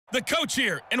The coach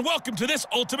here, and welcome to this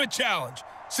ultimate challenge.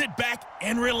 Sit back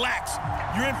and relax.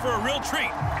 You're in for a real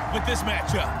treat with this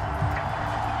matchup.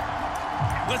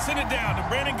 Let's send it down to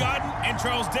Brandon Godden and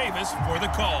Charles Davis for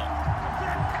the call.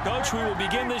 Coach, we will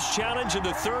begin this challenge in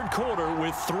the third quarter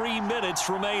with 3 minutes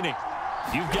remaining.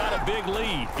 You've got a big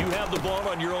lead. You have the ball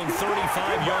on your own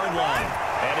 35-yard line,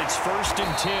 and it's 1st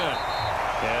and 10.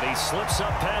 And he slips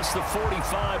up past the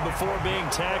 45 before being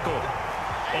tackled.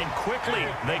 And quickly,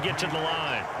 they get to the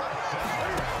line.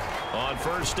 On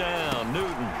 1st down,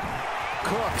 Newton.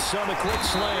 Cooks on a quick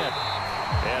slant.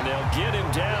 And they'll get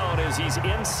him down as he's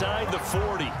inside the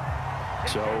 40.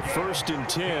 So 1st and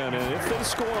 10. And if they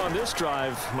score on this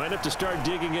drive, might have to start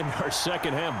digging in our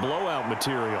second-half blowout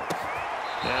material.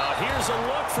 Now, here's a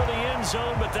look for the end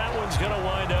zone, but that one's going to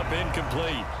wind up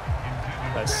incomplete.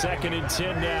 A 2nd and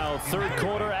 10 now. Third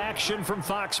quarter action from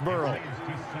Foxborough.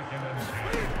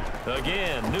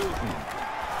 Again, Newton.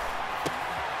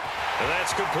 And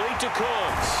that's complete to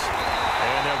Cooks.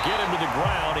 And they'll get him to the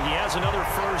ground. He has another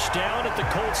 1st down at the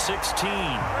Colts 16.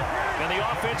 And the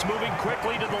offense moving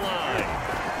quickly to the line.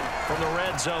 From the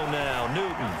red zone now,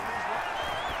 Newton.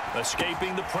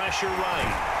 Escaping the pressure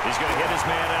right. He's going to hit his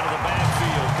man out of the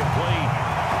backfield. Complete.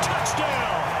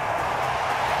 Touchdown!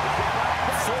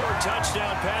 4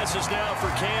 touchdown passes now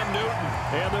for Cam Newton.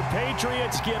 And the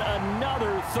Patriots get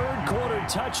another third-quarter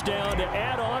touchdown to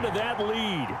add on to that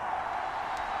lead.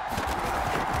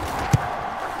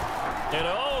 And,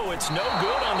 oh, it's no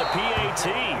good on the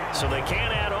PAT. So they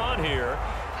can't add on here.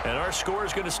 And our score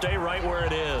is going to stay right where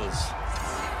it is.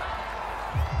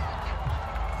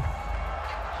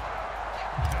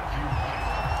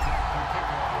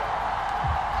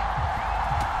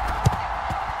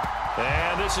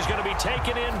 And this is going to be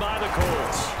taken in by the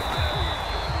Colts.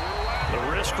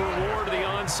 The risk-reward of the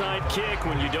onside kick.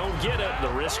 When you don't get it, the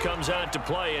risk comes out to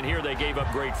play, and here they gave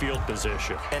up great field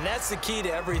position. And that's the key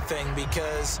to everything,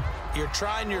 because you're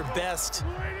trying your best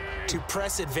to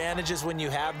press advantages when you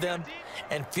have them,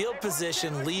 and field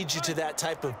position leads you to that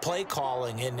type of play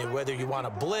calling. And whether you want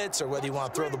to blitz or whether you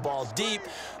want to throw the ball deep,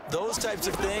 those types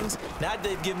of things, now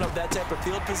they've given up that type of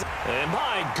field position. And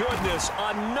my goodness,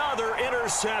 another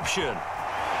interception.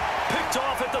 Picked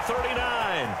off at the 39.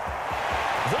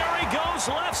 There he goes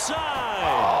left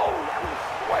side.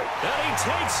 And he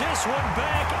takes this one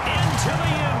back into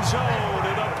the end zone.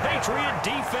 And the Patriot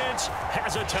defense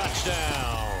has a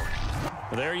touchdown.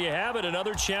 There you have it,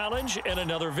 another challenge and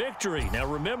another victory. Now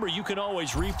remember, you can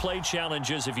always replay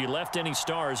challenges if you left any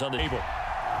stars on the table.